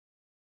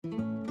Welcome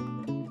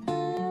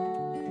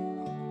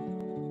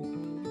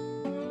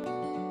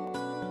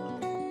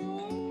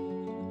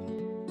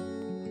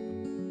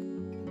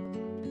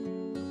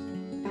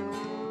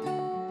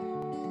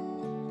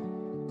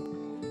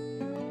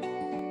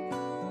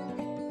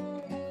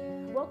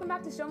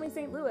back to Show Me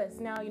St. Louis.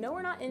 Now, you know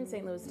we're not in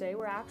St. Louis today,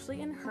 we're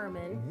actually in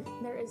Hermann.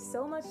 There is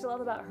so much to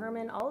love about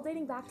Hermann, all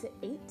dating back to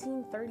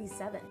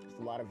 1837. It's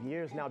a lot of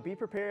years. Now be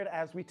prepared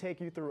as we take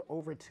you through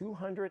over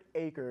 200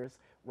 acres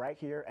right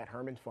here at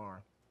Hermann Farm.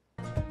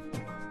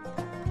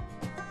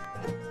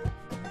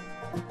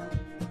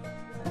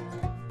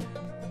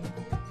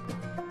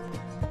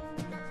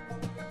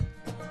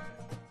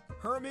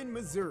 Hermann,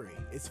 Missouri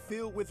is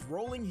filled with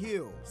rolling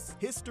hills,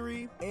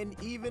 history, and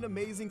even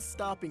amazing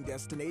stopping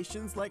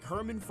destinations like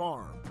Hermann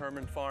Farm.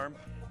 Hermann Farm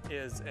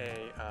is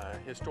a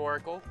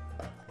historical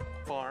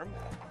farm,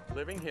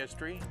 living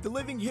history. The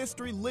living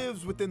history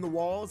lives within the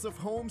walls of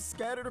homes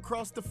scattered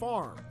across the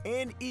farm,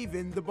 and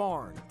even the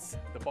barns.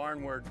 The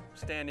barn we're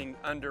standing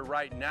under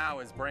right now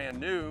is brand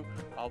new,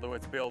 although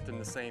it's built in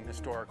the same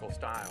historical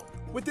style.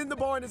 Within the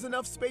barn is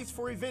enough space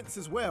for events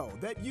as well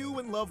that you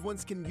and loved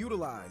ones can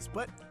utilize,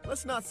 but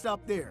let's not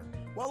stop there.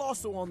 While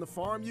also on the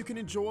farm, you can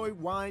enjoy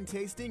wine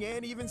tasting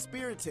and even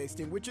spirit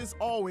tasting, which is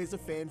always a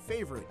fan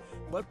favorite.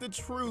 But the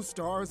true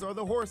stars are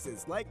the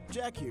horses, like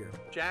Jack here.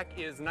 Jack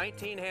is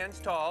 19 hands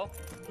tall.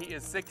 He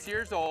is 6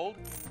 years old.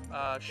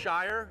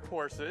 Shire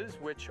horses,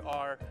 which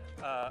are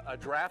a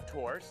draft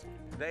horse.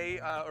 They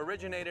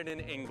originated in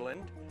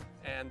England,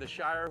 and the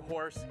Shire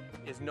horse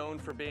is known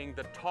for being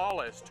the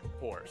tallest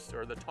horse,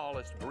 or the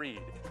tallest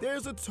breed.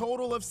 There's a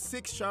total of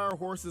 6 Shire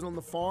horses on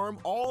the farm,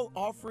 all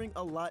offering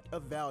a lot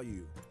of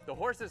value. The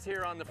horses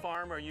here on the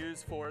farm are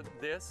used for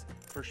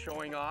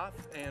showing off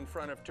in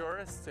front of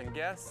tourists and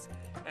guests,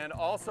 and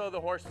also the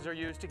horses are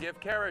used to give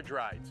carriage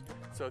rides.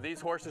 So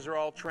these horses are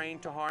all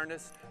trained to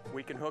harness.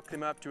 We can hook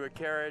them up to a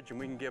carriage and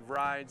we can give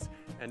rides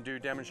and do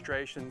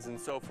demonstrations and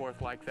so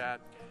forth like that.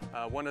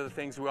 One of the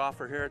things we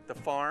offer here at the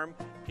farm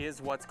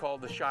is what's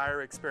called the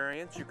Shire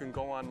Experience. You can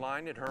go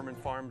online at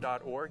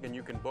hermannfarm.org and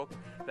you can book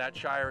that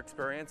Shire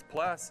Experience,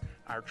 plus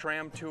our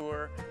tram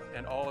tour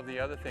and all of the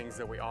other things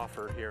that we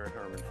offer here at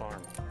Hermann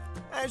Farm.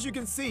 As you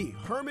can see,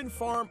 Hermann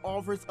Farm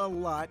offers a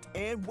lot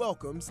and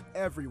welcomes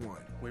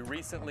everyone. We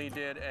recently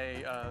did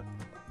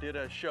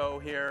a show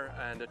here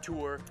and a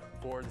tour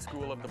for the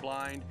School of the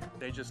Blind.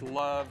 They just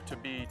love to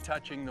be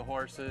touching the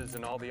horses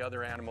and all the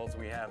other animals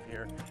we have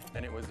here,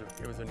 and it was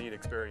a neat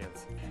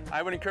experience.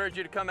 I would encourage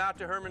you to come out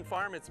to Hermann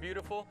Farm. It's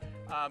beautiful.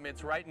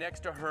 It's right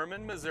next to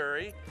Hermann,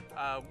 Missouri.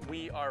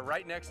 We are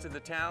right next to the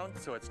town,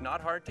 so it's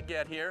not hard to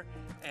get here.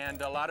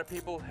 And a lot of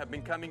people have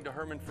been coming to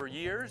Hermann for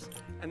years,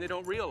 and they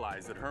don't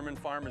realize that Hermann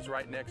Farm is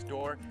right next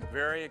door.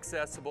 Very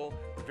accessible,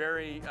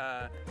 very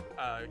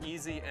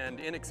easy and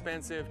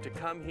inexpensive to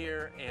come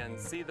here and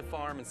see the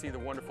farm and see the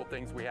wonderful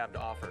things we have to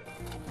offer.